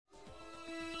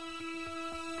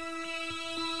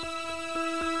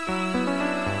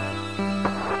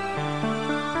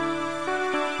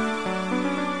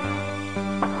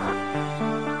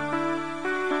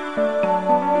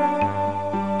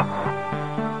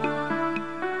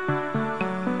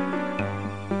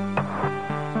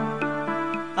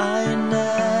I ain't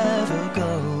never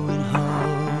going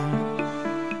home,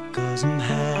 'cause I'm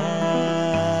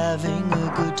having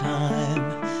a good time.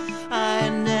 I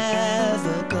ain't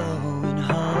never going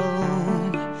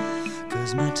home,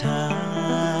 'cause my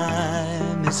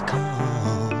time is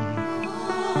come.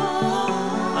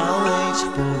 I'll wait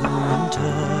for the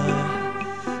winter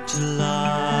to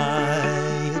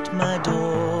lie at my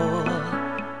door.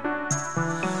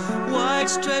 White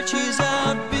stretches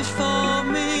out before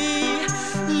me,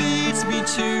 leads me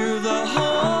to the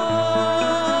hall.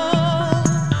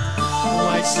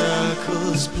 White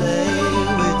circles play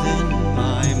within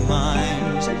my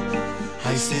mind.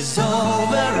 Ice is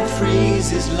over and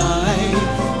freezes life.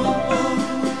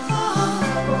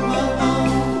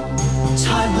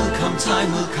 Time will come, time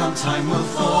will come, time will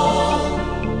fall,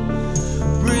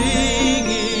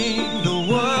 bringing the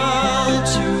world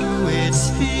to its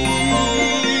feet.